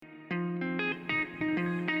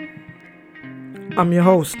I'm your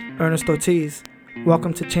host, Ernest Ortiz.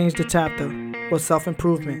 Welcome to Change the Chapter, where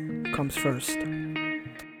self-improvement comes first.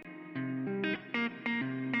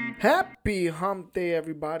 Happy Hump Day,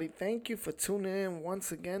 everybody. Thank you for tuning in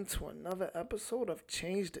once again to another episode of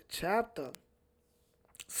Change the Chapter.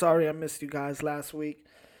 Sorry I missed you guys last week.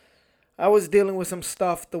 I was dealing with some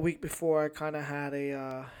stuff the week before. I kind of had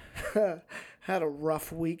had a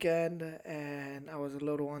rough weekend, and I was a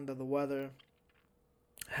little under the weather.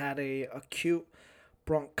 Had a acute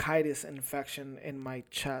bronchitis infection in my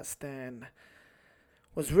chest and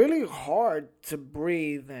was really hard to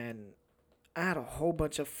breathe, and I had a whole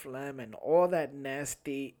bunch of phlegm and all that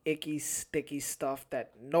nasty, icky, sticky stuff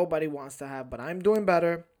that nobody wants to have. But I'm doing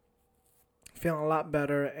better, feeling a lot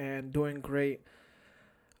better, and doing great.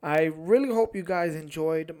 I really hope you guys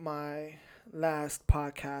enjoyed my last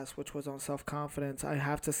podcast, which was on self confidence. I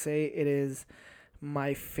have to say, it is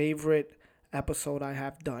my favorite episode I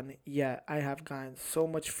have done yet. I have gotten so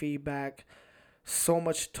much feedback, so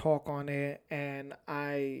much talk on it, and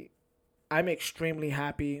I'm extremely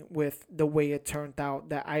happy with the way it turned out,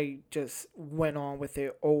 that I just went on with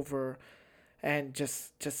it over, and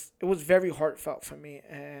just it was very heartfelt for me.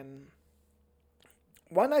 And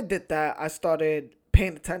when I did that, I started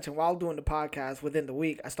paying attention while doing the podcast. Within the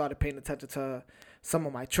week, I started paying attention to some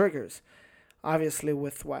of my triggers. Obviously,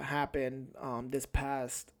 with what happened this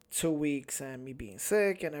past 2 weeks and me being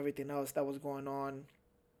sick and everything else that was going on,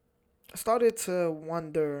 I started to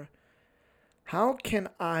wonder, how can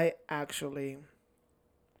I actually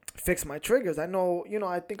fix my triggers? I know,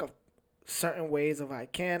 I think of certain ways of I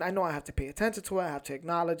can. I know I have to pay attention to it. I have to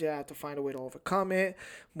acknowledge it. I have to find a way to overcome it,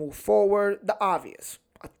 move forward. The obvious,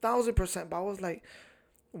 1,000%. But I was like,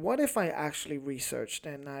 what if I actually researched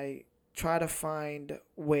and I try to find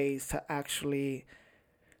ways to actually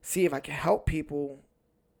see if I can help people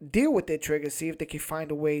deal with their triggers, see if they can find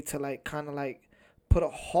a way to kind of put a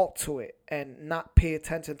halt to it and not pay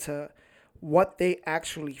attention to what they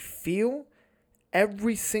actually feel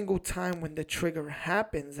every single time when the trigger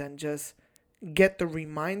happens, and just get the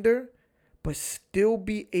reminder but still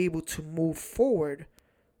be able to move forward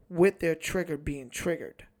with their trigger being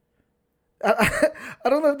triggered. I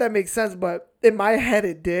don't know if that makes sense, but in my head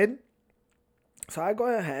it did. So I go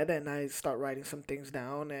ahead and I start writing some things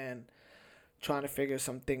down and trying to figure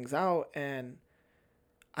some things out. And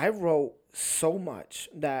I wrote so much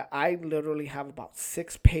that I literally have about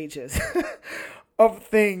 6 pages of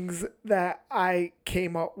things that I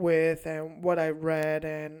came up with and what I read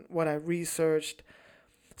and what I researched.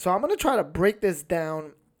 So I'm going to try to break this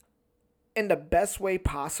down in the best way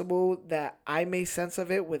possible that I made sense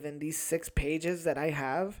of it within these 6 pages that I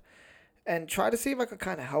have, and try to see if I can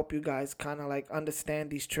kind of help you guys kind of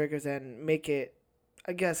understand these triggers and make it,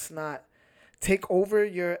 I guess, not take over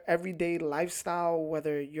your everyday lifestyle,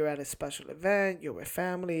 whether you're at a special event, you're with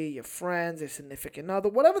family, your friends, your significant other,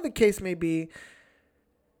 whatever the case may be,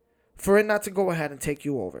 for it not to go ahead and take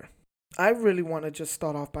you over. I really want to just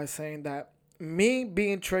start off by saying that me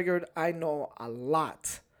being triggered, I know a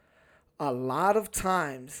lot of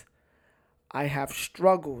times I have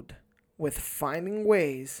struggled with finding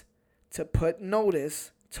ways to put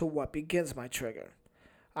notice to what begins my trigger.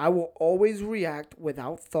 I will always react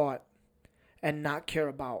without thought and not care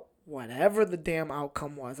about whatever the damn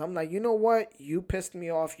outcome was. I'm like, you know what? You pissed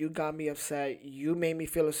me off. You got me upset. You made me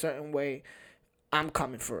feel a certain way. I'm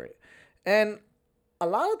coming for it. And a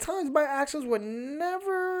lot of times my actions were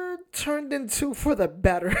never turned into for the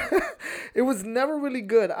better. It was never really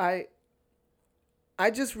good. I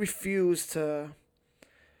just refused to,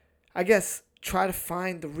 I guess, try to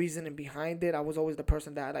find the reasoning behind it. I was always the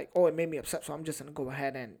person that oh, it made me upset, so I'm just gonna go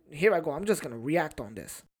ahead and here I go. I'm just gonna react on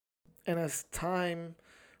this. And as time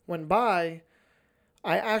went by,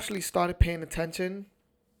 I actually started paying attention,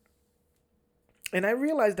 and I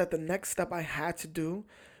realized that the next step I had to do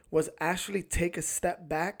was actually take a step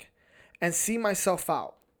back and see myself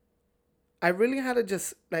out. I really had to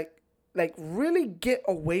just really get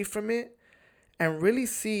away from it and really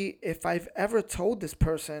see if I've ever told this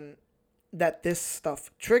person that this stuff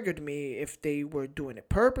triggered me, if they were doing it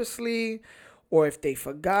purposely or if they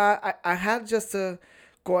forgot. I had just to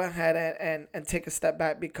go ahead and take a step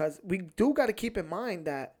back, because we do got to keep in mind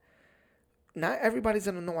that not everybody's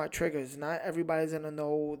going to know our triggers. Not everybody's going to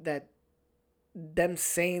know that them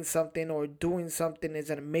saying something or doing something is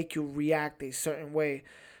going to make you react a certain way.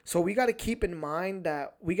 So we got to keep in mind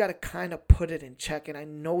that we got to kind of put it in check. And I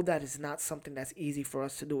know that is not something that's easy for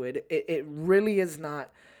us to do. It really is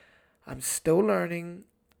not. I'm still learning.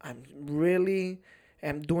 I'm really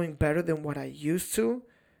am doing better than what I used to.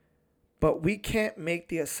 But we can't make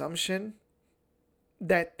the assumption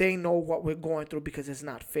that they know what we're going through, because it's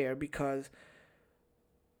not fair. Because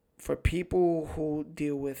For people who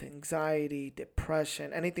deal with anxiety,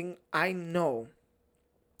 depression, anything, I know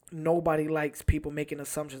nobody likes people making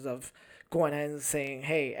assumptions of going ahead and saying,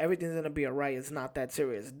 hey, everything's going to be all right. It's not that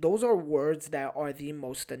serious. Those are words that are the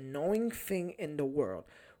most annoying thing in the world.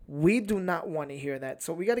 We do not want to hear that.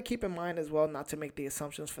 So we got to keep in mind as well not to make the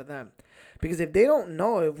assumptions for them. Because if they don't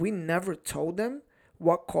know, if we never told them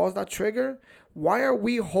what caused that trigger, why are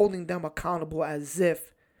we holding them accountable as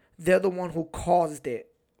if they're the one who caused it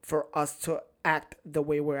for us to act the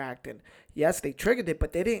way we're acting? Yes, they triggered it,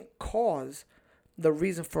 but they didn't cause the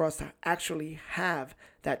reason for us to actually have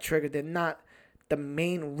that trigger. They're not the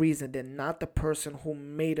main reason. They're not the person who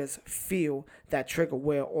made us feel that trigger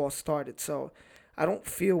where it all started. So I don't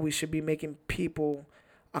feel we should be making people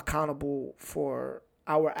accountable for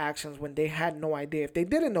our actions when they had no idea. If they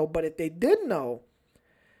didn't know, but if they did know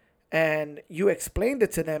and you explained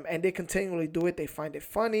it to them and they continually do it, they find it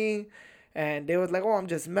funny and they was like, oh, I'm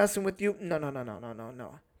just messing with you. No, no, no, no, no, no,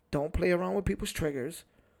 no. Don't play around with people's triggers.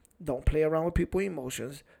 Don't play around with people's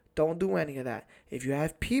emotions. Don't do any of that. If you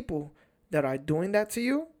have people that are doing that to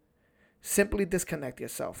you, simply disconnect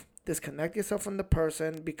yourself. Disconnect yourself from the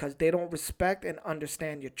person because they don't respect and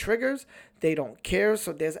understand your triggers. They don't care.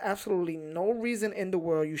 So there's absolutely no reason in the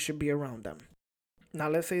world you should be around them. Now,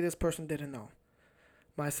 let's say this person didn't know.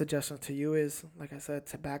 My suggestion to you is, like I said,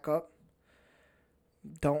 to back up.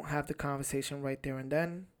 Don't have the conversation right there and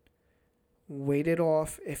then. Wait it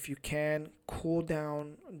off if you can. Cool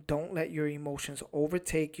down. Don't let your emotions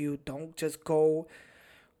overtake you. Don't just go,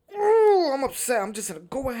 oh, I'm upset. I'm just going to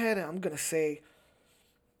go ahead and I'm going to say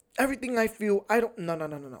everything I feel.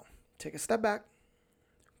 No. Take a step back.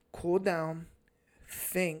 Cool down.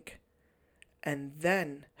 Think. And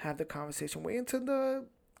then have the conversation. Wait until the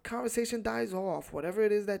conversation dies off. Whatever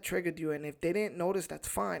it is that triggered you. And if they didn't notice, that's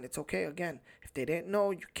fine. It's okay. Again, if they didn't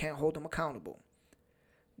know, you can't hold them accountable.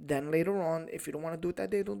 Then later on, if you don't want to do it that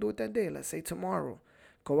day, don't do it that day. Let's say tomorrow.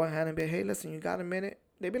 Go ahead and be, hey, listen, you got a minute?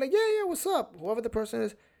 They'd be like, yeah, what's up? Whoever the person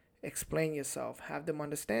is, explain yourself. Have them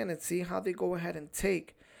understand and see how they go ahead and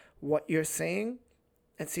take what you're saying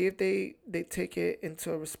and see if they take it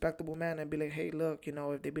into a respectable manner and be like, hey, look,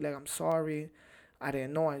 if they be like, I'm sorry, I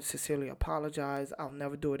didn't know, I sincerely apologize, I'll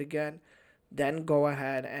never do it again. Then go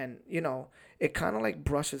ahead and, it kind of like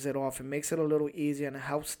brushes it off. It makes it a little easier and it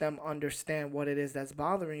helps them understand what it is that's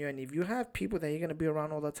bothering you. And if you have people that you're going to be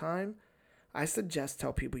around all the time, I suggest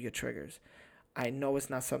tell people your triggers. I know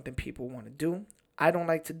it's not something people want to do. I don't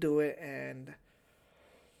like to do it, and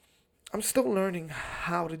I'm still learning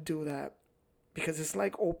how to do that because it's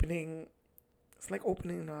like opening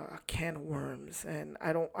a can of worms, and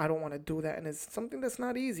I don't want to do that, and it's something that's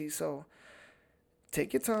not easy. So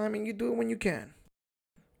take your time and you do it when you can.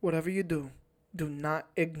 Whatever you do not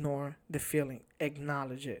ignore the feeling.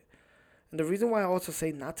 Acknowledge it. And the reason why I also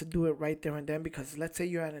say not to do it right there and then, because let's say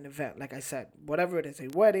you're at an event, like I said, whatever it is, a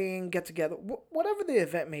wedding, get together, whatever the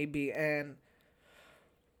event may be, and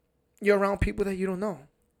you're around people that you don't know,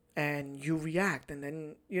 and you react, and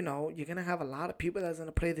then, you're going to have a lot of people that's going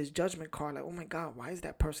to play this judgment card, like, oh my God, why is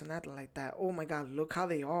that person acting like that? Oh my God, look how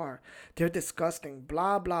they are. They're disgusting,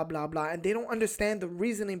 blah, blah, blah, blah. And they don't understand the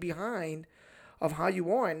reasoning behind of how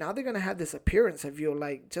you are. And now they're going to have this appearance of you,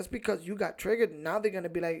 like, just because you got triggered, now they're going to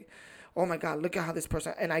be like, oh my God, look at how this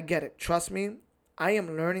person, and I get it. Trust me, I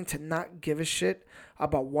am learning to not give a shit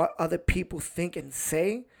about what other people think and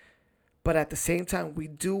say. But at the same time, we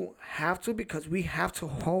do have to, because we have to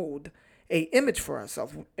hold a image for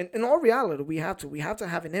ourselves. In all reality, we have to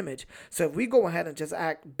have an image. So if we go ahead and just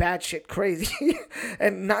act bad shit crazy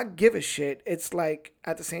and not give a shit, it's like,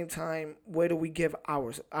 at the same time, where do we give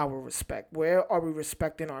our respect? Where are we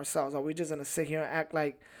respecting ourselves? Are we just going to sit here and act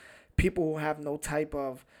like people who have no type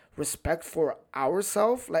of respect for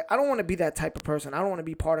ourselves? Like, I don't want to be that type of person. I don't want to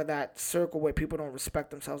be part of that circle where people don't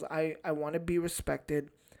respect themselves. I want to be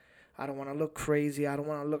respected. I don't want to look crazy. I don't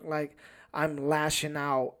want to look like I'm lashing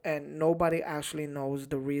out and nobody actually knows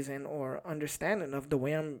the reason or understanding of the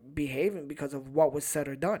way I'm behaving because of what was said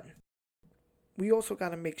or done. We also got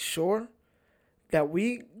to make sure that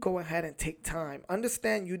we go ahead and take time.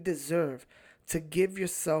 Understand you deserve to give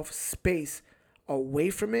yourself space away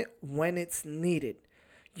from it when it's needed.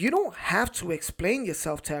 You don't have to explain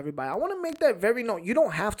yourself to everybody. I want to make that very known. You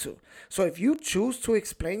don't have to. So if you choose to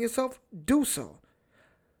explain yourself, do so.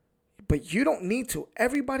 But you don't need to.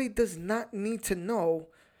 Everybody does not need to know,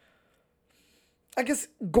 I guess,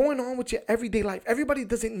 going on with your everyday life. Everybody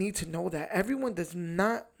doesn't need to know that. Everyone does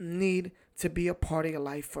not need to be a part of your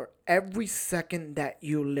life for every second that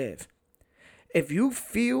you live. If you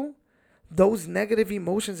feel those negative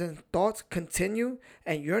emotions and thoughts continue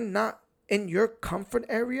and you're not in your comfort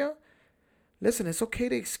area, listen, it's okay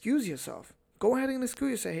to excuse yourself. Go ahead and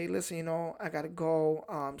excuse yourself. Hey, listen, I gotta go.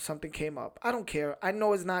 Something came up. I don't care. I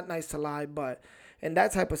know it's not nice to lie, but in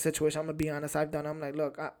that type of situation, I'm gonna be honest. I'm like,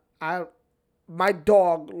 look, I my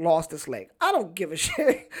dog lost his leg. I don't give a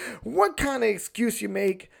shit what kind of excuse you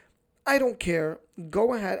make. I don't care.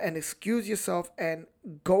 Go ahead and excuse yourself and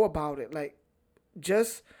go about it. Like,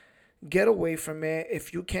 just get away from it.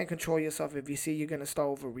 If you can't control yourself, if you see you're gonna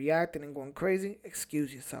start overreacting and going crazy,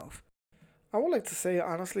 excuse yourself. I would like to say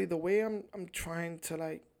honestly, the way I'm trying to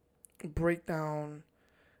like break down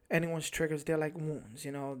anyone's triggers, they're like wounds.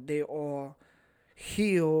 They all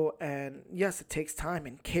heal, and yes, it takes time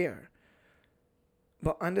and care.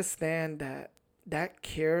 But understand that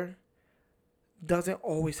care doesn't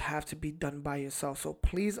always have to be done by yourself. So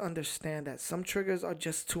please understand that some triggers are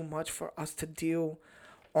just too much for us to deal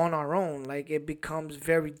on our own. Like, it becomes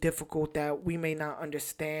very difficult that we may not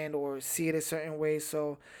understand or see it a certain way.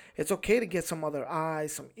 So it's okay to get some other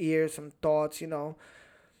eyes, some ears, some thoughts.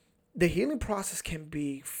 The healing process can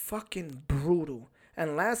be fucking brutal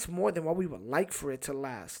and last more than what we would like for it to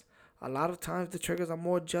last. A lot of times the triggers are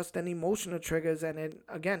more just than emotional triggers, and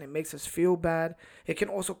it makes us feel bad. It can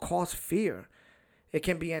also cause fear. It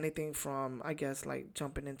can be anything from, I guess, like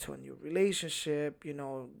jumping into a new relationship,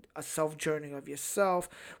 a self journey of yourself,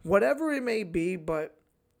 whatever it may be. But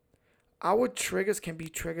our triggers can be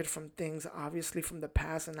triggered from things, obviously, from the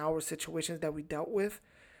past and our situations that we dealt with.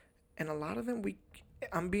 And a lot of them,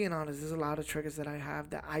 I'm being honest, there's a lot of triggers that I have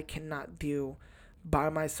that I cannot deal by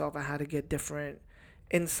myself. I had to get different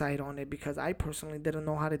insight on it because I personally didn't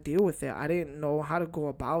know how to deal with it. I didn't know how to go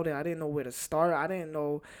about it. I didn't know where to start. I didn't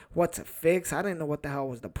know what to fix. I didn't know what the hell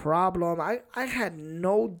was the problem. I had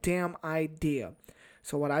no damn idea.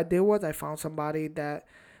 So what I did was I found somebody that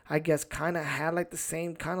I guess kind of had like the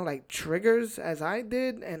same kind of like triggers as I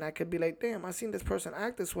did, and I could be like, damn, I seen this person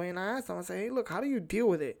act this way, and I asked them, I say, hey, look, how do you deal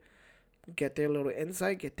with it? Get their little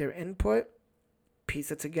insight, get their input,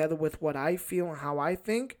 piece it together with what I feel and how I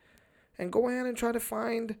think, and go ahead and try to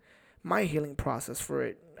find my healing process for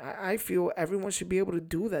it. I feel everyone should be able to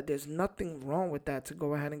do that. There's nothing wrong with that, to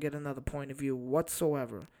go ahead and get another point of view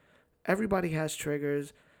whatsoever. Everybody has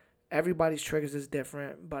triggers. Everybody's triggers is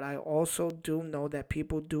different, but I also do know that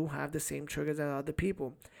people do have the same triggers as other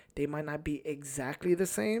people. They might not be exactly the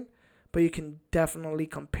same, but you can definitely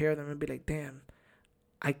compare them and be like, damn,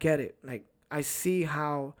 I get it. Like, I see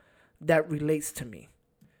how that relates to me.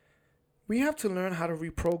 We have to learn how to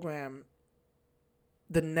reprogram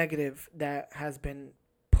the negative that has been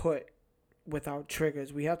put with our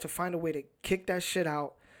triggers. We have to find a way to kick that shit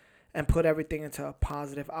out and put everything into a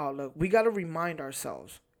positive outlook. We got to remind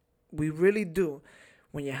ourselves. We really do.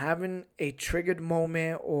 When you're having a triggered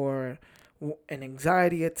moment or an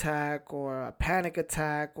anxiety attack or a panic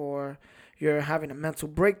attack or you're having a mental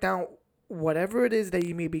breakdown, whatever it is that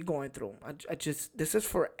you may be going through, I just, this is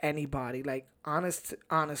for anybody. Like,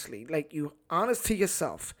 honestly, like, you honest to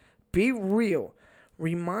yourself. Be real.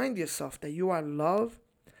 Remind yourself that you are loved,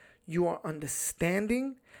 you are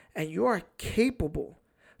understanding, and you are capable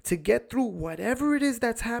to get through whatever it is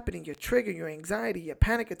that's happening, your trigger, your anxiety, your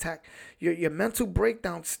panic attack, your mental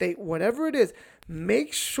breakdown state, whatever it is.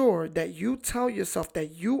 Make sure that you tell yourself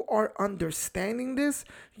that you are understanding this,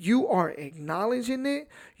 you are acknowledging it,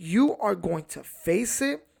 you are going to face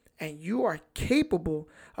it, and you are capable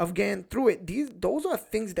of getting through it. Those are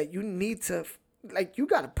things that you need to, like, you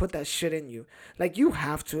got to put that shit in you. Like, you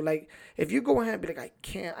have to. Like, if you go ahead and be like,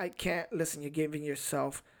 I can't, listen, you're giving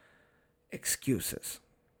yourself excuses.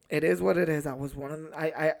 It is what it is. I was one of them.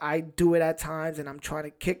 I do it at times, and I'm trying to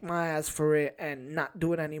kick my ass for it and not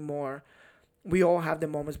do it anymore. We all have the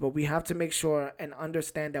moments, but we have to make sure and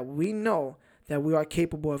understand that we know that we are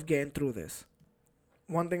capable of getting through this.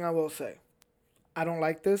 One thing I will say, I don't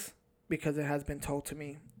like this because it has been told to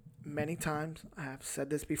me many times. I have said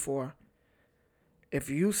this before. If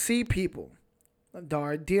you see people that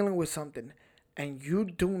are dealing with something and you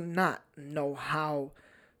do not know how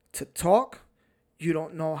to talk, you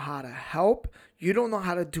don't know how to help, you don't know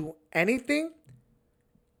how to do anything,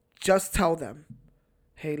 just tell them,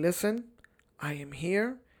 hey, listen, I am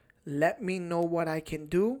here. Let me know what I can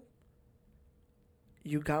do.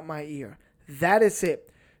 You got my ear. That is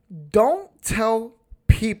it. Don't tell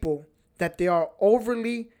people that they are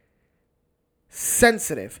overly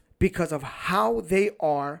sensitive because of how they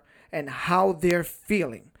are and how they're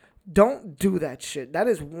feeling. Don't do that shit. That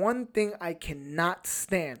is one thing I cannot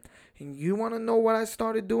stand. And you want to know what I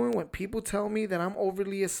started doing when people tell me that I'm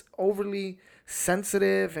overly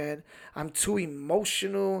sensitive and I'm too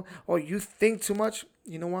emotional or you think too much?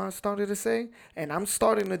 You know what I started to say? And I'm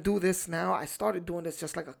starting to do this now. I started doing this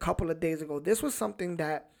just like a couple of days ago. This was something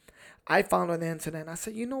that I found on the internet and I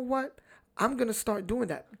said, you know what? I'm going to start doing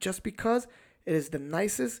that just because it is the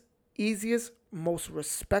nicest, easiest, most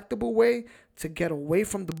respectable way to get away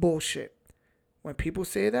from the bullshit. When people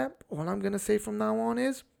say that, all I'm going to say from now on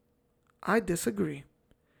is, I disagree.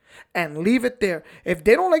 And leave it there. If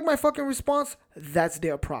they don't like my fucking response, that's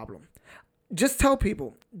their problem. Just tell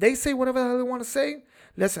people. They say whatever the hell they want to say.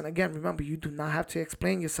 Listen, again, remember, you do not have to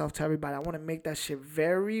explain yourself to everybody. I want to make that shit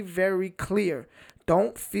very, very clear.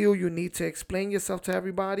 Don't feel you need to explain yourself to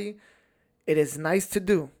everybody. It is nice to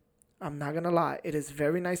do. I'm not going to lie. It is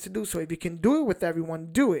very nice to do. So if you can do it with everyone,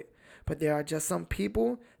 do it. But there are just some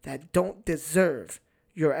people that don't deserve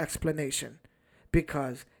your explanation.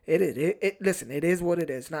 Because listen, it is what it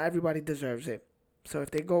is. Not everybody deserves it. So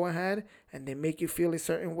if they go ahead and they make you feel a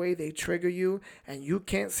certain way, they trigger you, and you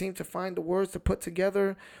can't seem to find the words to put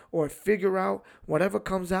together or figure out whatever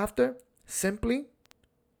comes after, simply,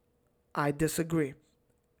 I disagree.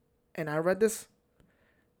 And I read this.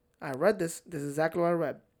 This is exactly what I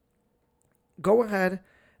read. Go ahead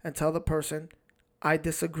and tell the person, I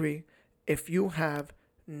disagree, if you have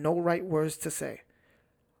no right words to say.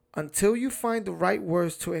 Until you find the right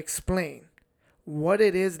words to explain what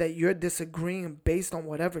it is that you're disagreeing based on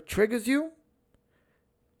whatever triggers you,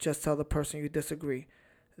 just tell the person you disagree.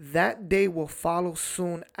 That day will follow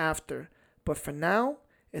soon after. But for now,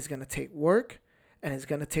 it's going to take work and it's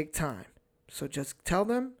going to take time. So just tell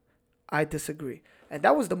them, I disagree. And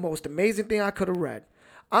that was the most amazing thing I could have read.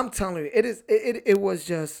 I'm telling you, it was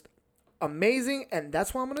just amazing. And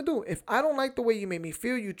that's what I'm going to do. If I don't like the way you made me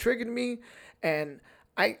feel, you triggered me, and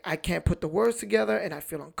I can't put the words together and I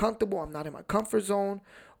feel uncomfortable, I'm not in my comfort zone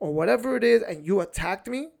or whatever it is, and you attacked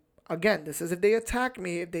me, again, this is if they attack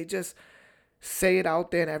me, if they just say it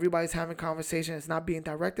out there and everybody's having conversation, it's not being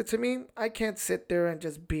directed to me, I can't sit there and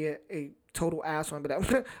just be a total asshole and be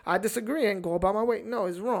like, I disagree and go about my way. No,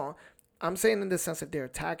 it's wrong. I'm saying in the sense if they're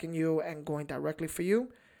attacking you and going directly for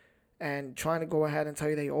you and trying to go ahead and tell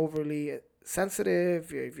you they're overly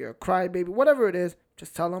sensitive, if you're a crybaby, whatever it is,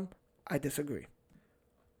 just tell them, I disagree.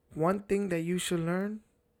 One thing that you should learn,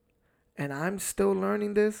 and I'm still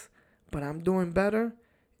learning this, but I'm doing better,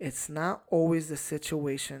 it's not always the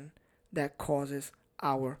situation that causes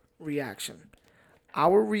our reaction.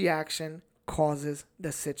 Our reaction causes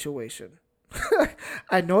the situation.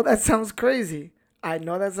 I know that sounds crazy.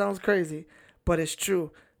 But it's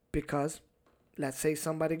true, because let's say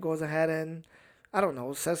somebody goes ahead and, I don't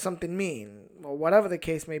know, says something mean or whatever the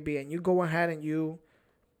case may be, and you go ahead and you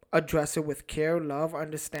address it with care, love,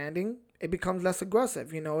 understanding, it becomes less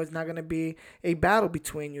aggressive. It's not going to be a battle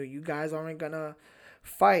between you. You guys aren't going to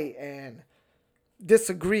fight and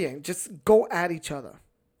disagree and just go at each other.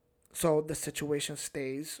 So the situation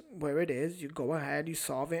stays where it is. You go ahead, you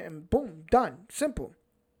solve it, and boom, done. Simple.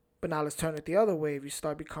 But now let's turn it the other way. If you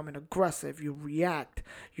start becoming aggressive, you react,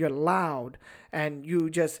 you're loud, and you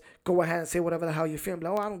just go ahead and say whatever the hell you feel.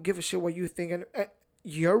 Like, I don't give a shit what you think. And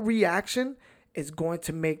your reaction is going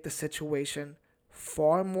to make the situation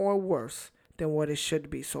far more worse than what it should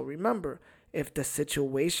be. So remember, if the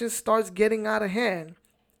situation starts getting out of hand,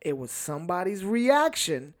 it was somebody's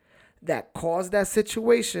reaction that caused that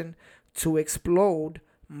situation to explode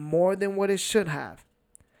more than what it should have.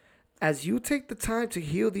 As you take the time to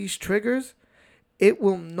heal these triggers, it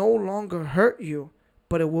will no longer hurt you,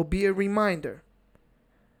 but it will be a reminder.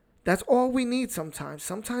 That's all we need sometimes.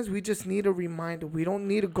 Sometimes we just need a reminder. We don't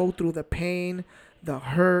need to go through the pain, the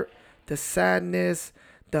hurt, the sadness,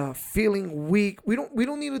 the feeling weak. We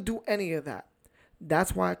don't need to do any of that.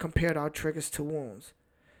 That's why I compared our triggers to wounds.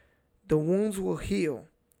 The wounds will heal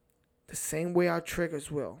the same way our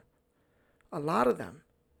triggers will. A lot of them.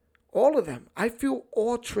 All of them. I feel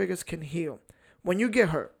all triggers can heal. When you get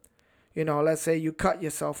hurt, let's say you cut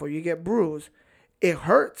yourself or you get bruised, it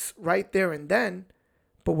hurts right there and then.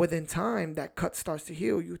 But within time, that cut starts to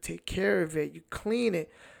heal. You take care of it. You clean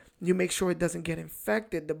it. You make sure it doesn't get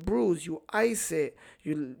infected. The bruise, you ice it.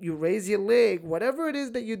 You raise your leg. Whatever it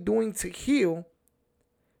is that you're doing to heal.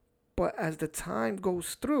 But as the time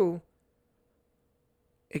goes through,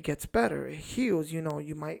 it gets better. It heals.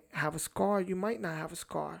 You might have a scar. You might not have a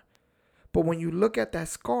scar. But when you look at that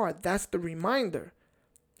scar, that's the reminder.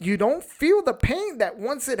 You don't feel the pain that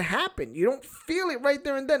once it happened. You don't feel it right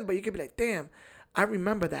there and then. But you can be like, damn, I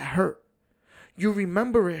remember that hurt. You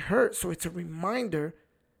remember it hurt, so it's a reminder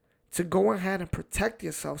to go ahead and protect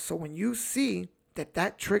yourself. So when you see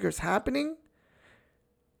that trigger's happening,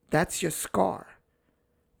 that's your scar.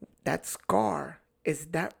 That scar is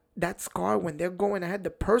that scar when they're going ahead. The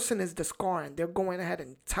person is the scar and they're going ahead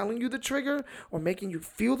and telling you the trigger or making you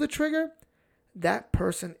feel the trigger. That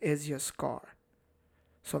person is your scar.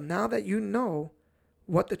 So now that you know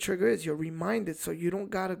what the trigger is. You're reminded, so you don't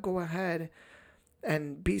got to go ahead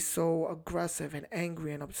and be so aggressive and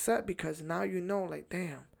angry and upset, because now you know, like,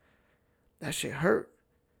 damn, that shit hurt.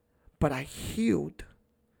 But I healed.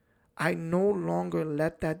 I no longer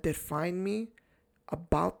let that define me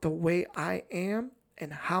about the way I am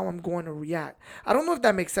and how I'm going to react. I don't know if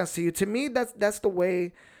that makes sense to you. To me, that's the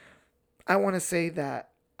way I want to say that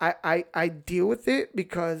I deal with it,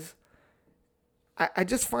 because I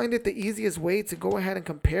just find it the easiest way to go ahead and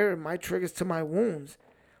compare my triggers to my wounds.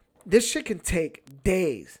 This shit can take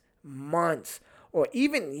days, months, or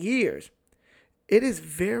even years. It is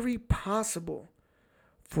very possible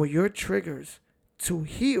for your triggers to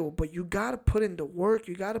heal, but you got to put in the work.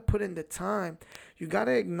 You got to put in the time. You got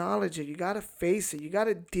to acknowledge it. You got to face it. You got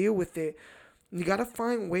to deal with it. You got to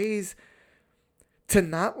find ways to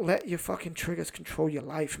not let your fucking triggers control your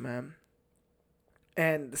life, man.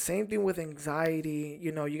 And the same thing with anxiety.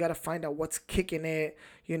 You got to find out what's kicking it.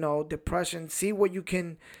 Depression. See what you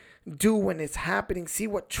can do when it's happening. See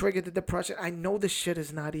what triggered the depression. I know this shit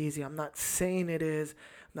is not easy. I'm not saying it is.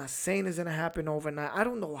 I'm not saying it's going to happen overnight. I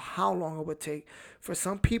don't know how long it would take. For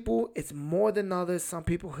some people, it's more than others. Some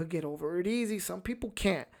people could get over it easy. Some people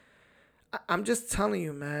can't. I'm just telling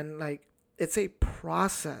you, man, like, it's a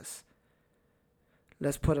process.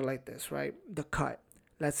 Let's put it like this, right? The cut.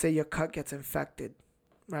 Let's say your cut gets infected,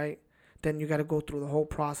 right? Then you got to go through the whole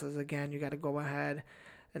process again. You got to go ahead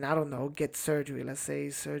and, I don't know, get surgery. Let's say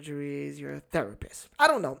surgery is your therapist. I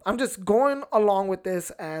don't know. I'm just going along with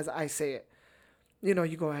this as I say it. You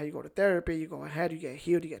go ahead, you go to therapy, you go ahead, you get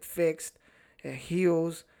healed, you get fixed. It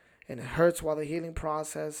heals and it hurts while the healing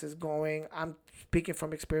process is going. I'm speaking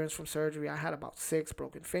from experience from surgery. I had about 6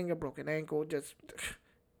 broken finger, broken ankle,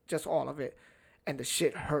 just all of it. And the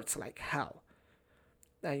shit hurts like hell.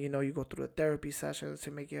 And you go through the therapy sessions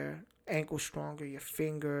to make your ankle stronger, your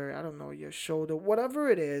finger, I don't know, your shoulder,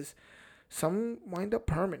 whatever it is. Some wind up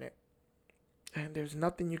permanent. And there's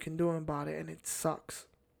nothing you can do about it, and it sucks.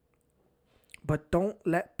 But don't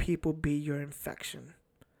let people be your infection.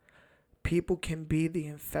 People can be the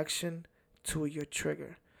infection to your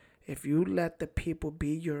trigger. If you let the people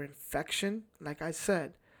be your infection, like I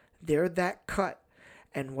said, they're that cut.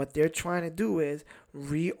 And what they're trying to do is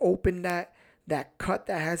reopen that cut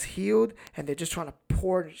that has healed, and they're just trying to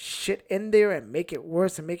pour shit in there and make it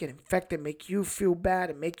worse and make it infected, make you feel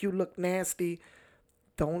bad and make you look nasty.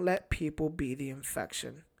 Don't let people be the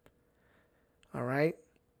infection. All right?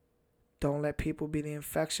 Don't let people be the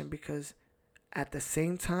infection, because at the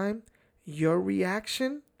same time, your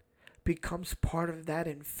reaction becomes part of that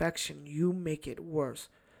infection. You make it worse.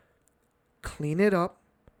 Clean it up.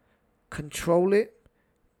 Control it.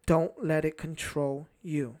 Don't let it control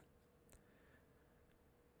you.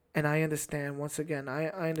 And I understand, once again, I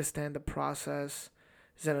understand the process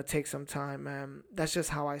is going to take some time, man. That's just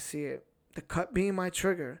how I see it. The cut being my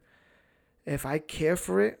trigger, if I care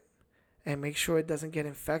for it and make sure it doesn't get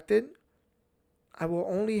infected, I will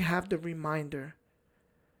only have the reminder.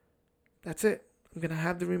 That's it. I'm going to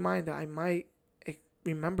have the reminder. I might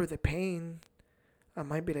remember the pain. I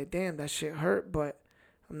might be like, damn, that shit hurt, but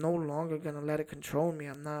I'm no longer going to let it control me.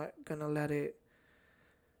 I'm not going to let it,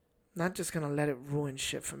 not just going to let it ruin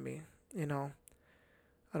shit for me, I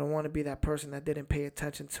don't want to be that person that didn't pay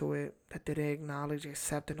attention to it, that didn't acknowledge,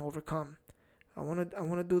 accept, and overcome. I want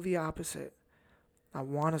to do the opposite. I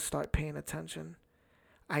want to start paying attention.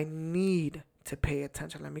 I need to pay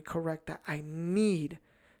attention. Let me correct that. I need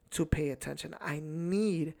to pay attention. I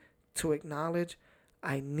need to acknowledge.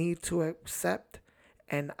 I need to accept.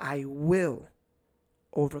 And I will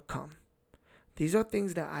overcome. These are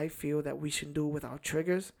things that I feel that we should do with our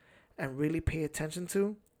triggers and really pay attention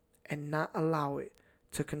to, and not allow it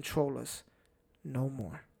to control us no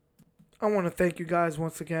more. I want to thank you guys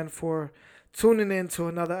once again for tuning in to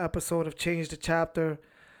another episode of Change the Chapter.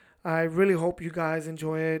 I really hope you guys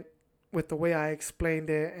enjoy it with the way I explained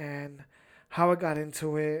it and how I got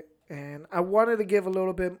into it. And I wanted to give a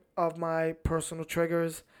little bit of my personal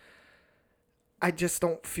triggers. I just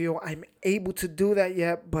don't feel I'm able to do that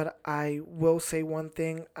yet, but I will say one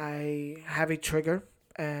thing. I have a trigger,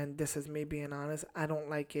 and this is me being honest. I don't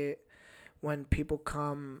like it when people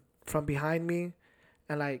come from behind me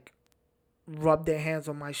and like rub their hands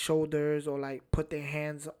on my shoulders, or like put their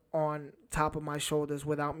hands on top of my shoulders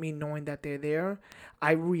without me knowing that they're there.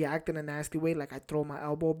 I react in a nasty way, like I throw my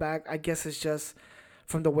elbow back. I guess it's just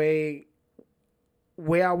from the way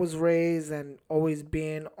I was raised and always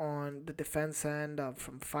being on the defense end of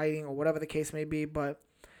from fighting or whatever the case may be. But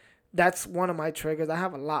that's one of my triggers. I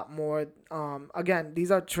have a lot more. Again, these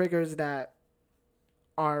are triggers that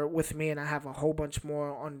are with me, and I have a whole bunch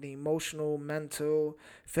more on the emotional, mental,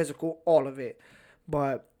 physical, all of it.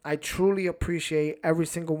 But I truly appreciate every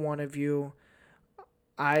single one of you.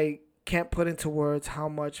 I can't put into words how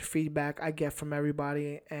much feedback I get from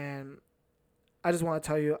everybody. And I just want to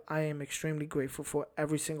tell you, I am extremely grateful for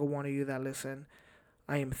every single one of you that listen.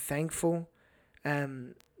 I am thankful.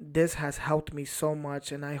 And this has helped me so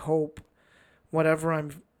much. And I hope whatever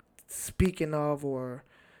I'm speaking of or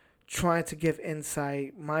trying to give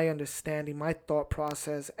insight, my understanding, my thought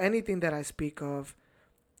process, anything that I speak of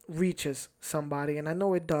reaches somebody. And I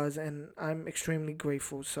know it does. And I'm extremely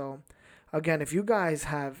grateful. So, again, if you guys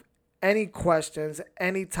have any questions,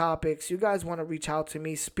 any topics, you guys want to reach out to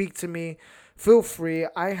me, speak to me, feel free.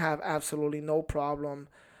 I have absolutely no problem.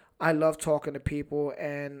 I love talking to people,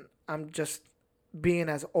 and I'm just being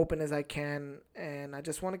as open as I can, and I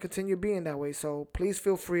just want to continue being that way. So please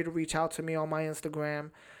feel free to reach out to me on my Instagram.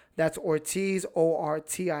 That's Ortiz,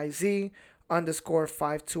 ORTIZ underscore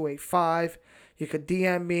 5285. You could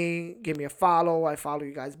DM me, give me a follow. I follow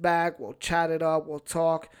you guys back. We'll chat it up. We'll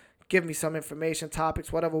talk. Give me some information,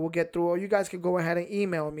 topics, whatever. We'll get through. Or you guys can go ahead and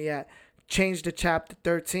email me at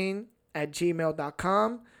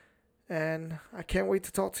changethechapter13@gmail.com. And I can't wait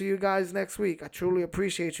to talk to you guys next week. I truly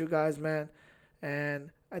appreciate you guys, man.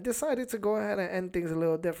 And I decided to go ahead and end things a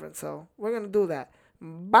little different. So we're going to do that.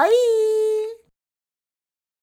 Bye.